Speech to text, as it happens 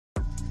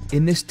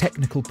In this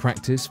technical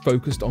practice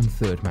focused on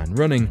third man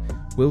running,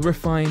 we'll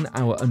refine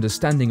our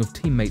understanding of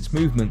teammates'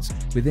 movements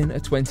within a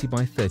 20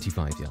 by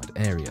 35 yard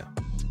area.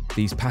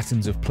 These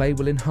patterns of play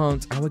will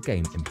enhance our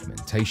game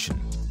implementation.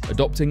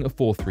 Adopting a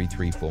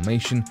 4-3-3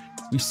 formation,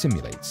 we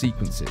simulate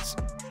sequences.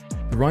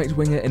 The right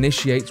winger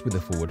initiates with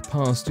a forward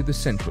pass to the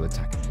central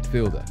attacking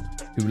midfielder,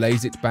 who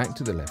lays it back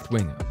to the left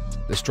winger.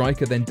 The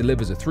striker then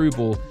delivers a through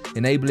ball,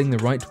 enabling the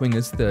right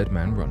winger's third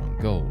man run on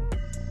goal.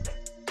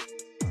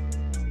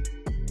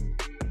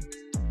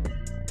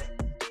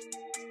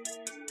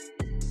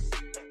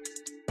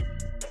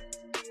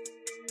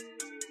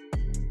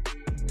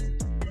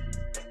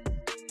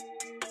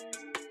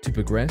 To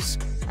progress,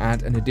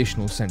 add an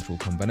additional central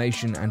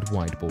combination and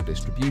wide ball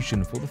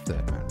distribution for the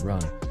third man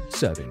run,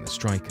 serving the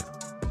striker.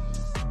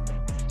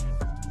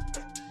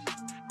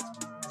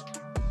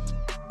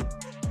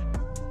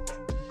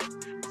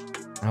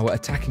 Our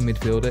attacking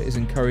midfielder is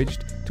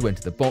encouraged to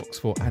enter the box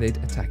for added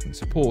attacking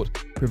support,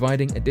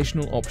 providing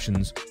additional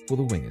options for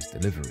the winger's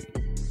delivery.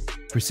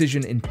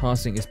 Precision in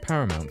passing is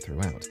paramount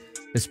throughout,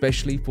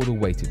 especially for the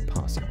weighted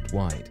pass out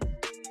wide.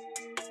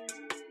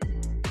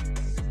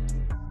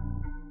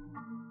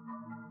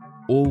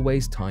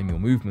 Always time your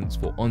movements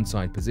for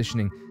onside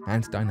positioning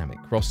and dynamic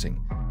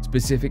crossing,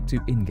 specific to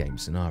in-game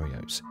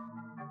scenarios.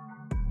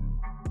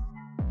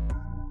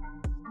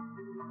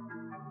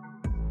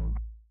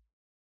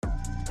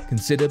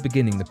 Consider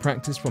beginning the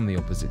practice from the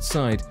opposite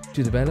side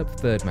to develop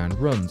third-man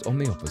runs on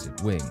the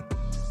opposite wing.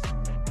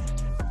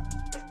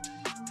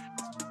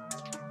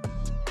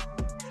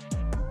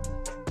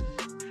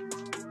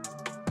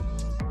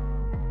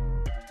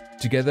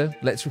 Together,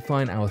 let's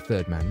refine our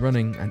third-man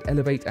running and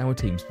elevate our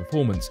team's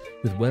performance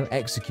with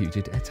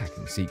well-executed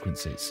attacking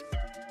sequences.